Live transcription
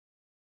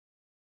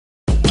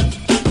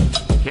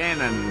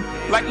Cannon.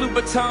 Like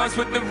Louboutins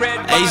with the red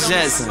bottoms.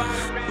 Jetson.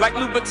 Like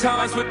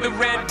Louboutins with the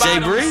red Jay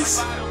bottoms. Breeze.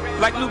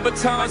 Like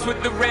Louboutins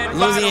with the red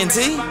Lucy bottoms.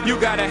 T. You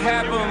gotta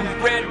have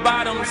them, red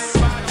bottoms.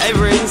 Hey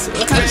Breeze,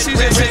 what kind of shoes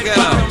that chick got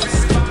on?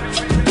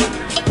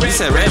 You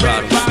said red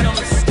bottoms.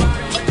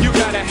 You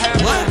gotta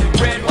have What?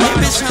 red Why your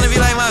bitch trying to be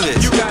like my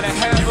bitch? You gotta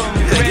have them,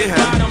 Yeah, red get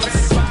her. bottoms.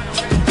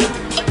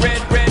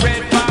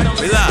 Red bottoms.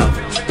 We loud.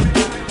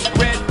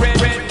 Red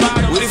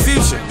bottoms. We the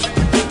future.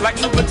 Like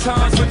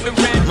Louboutins with the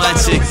red My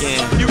bottoms. chicken.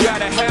 You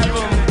gotta have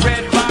them,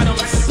 red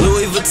bottoms.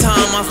 Louis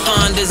Vuitton, my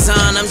fine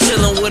design. I'm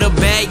chillin' with a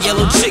bad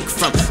yellow chick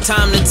from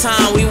time to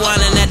time. We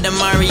wildin' at the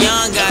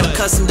Marion, got a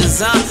custom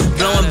design.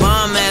 Blowing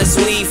bomb ass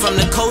weed from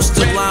the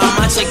coastal line.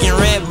 My chicken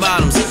red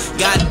bottoms,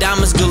 got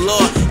diamonds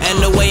galore. And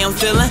the way I'm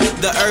feeling,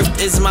 the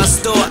earth is my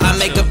store. I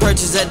make a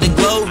purchase at the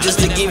Globe just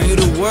to give you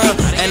the world.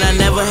 And I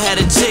never had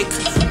a chick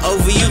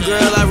over you,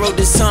 girl. I wrote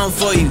this song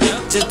for you,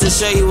 just to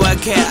show you I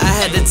care. I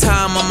had the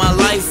time of my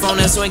life on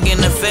that swinging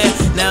affair.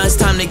 Now it's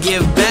time to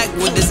give back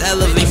with this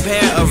elevated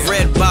pair of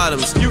red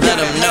bottoms. Let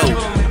them know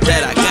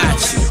that I got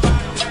you.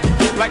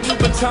 Like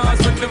Louboutins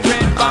with the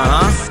red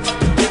bottoms.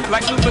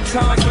 Like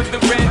Louboutins with the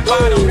red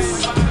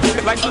bottoms.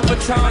 Like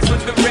Louboutins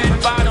with the red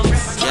bottoms.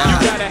 Yeah.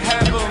 You gotta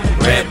have them,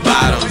 Red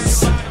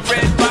bottoms.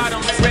 red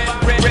bottoms,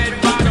 red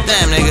bottoms.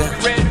 Damn, nigga.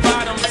 Red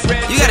bottoms,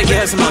 You gotta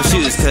get her some more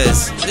shoes,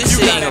 cause this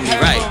shit ain't gonna be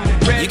right.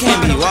 You can't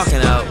be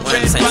walking out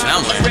wearing the same shit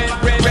I'm wearing.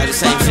 Got the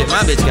same shit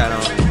my bitch got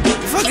on.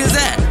 The fuck is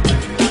that?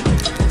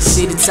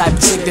 She the type of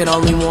chick that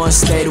only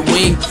wants to stay the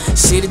week.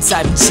 She the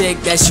type of chick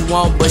that she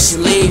want but she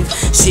leave.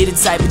 She the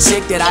type of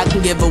chick that I can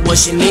give her what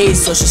she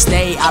needs, so she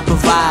stay, I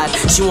provide.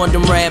 She want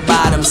them red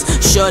bottoms.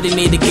 Shorty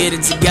need to get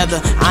it together,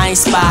 I ain't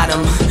spot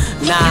them.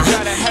 Nah,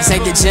 this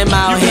ain't the gym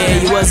out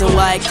here. You wasn't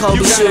like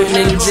Kobe shooting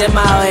in the gym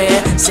out here.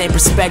 Same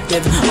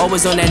perspective,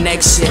 always on that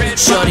next shit.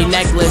 Shorty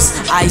necklace,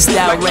 iced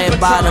out red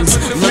bottoms,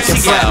 looking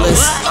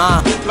fretless.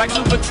 Like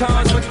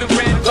Louboutins with the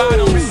red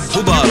bottoms.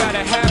 Who bought You them?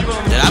 gotta have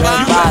them, Did I buy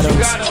Red them?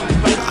 bottoms.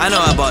 I know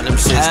I bought them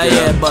shits, Hell girl.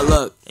 yeah, but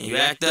look. And you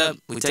act up,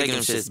 we taking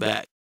them shits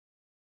back.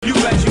 You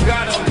bet you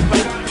got them.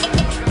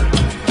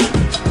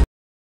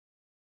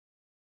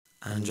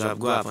 I done drop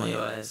guap on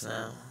your ass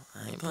now.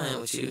 I ain't playing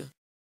with you.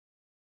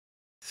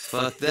 It's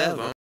fucked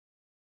up.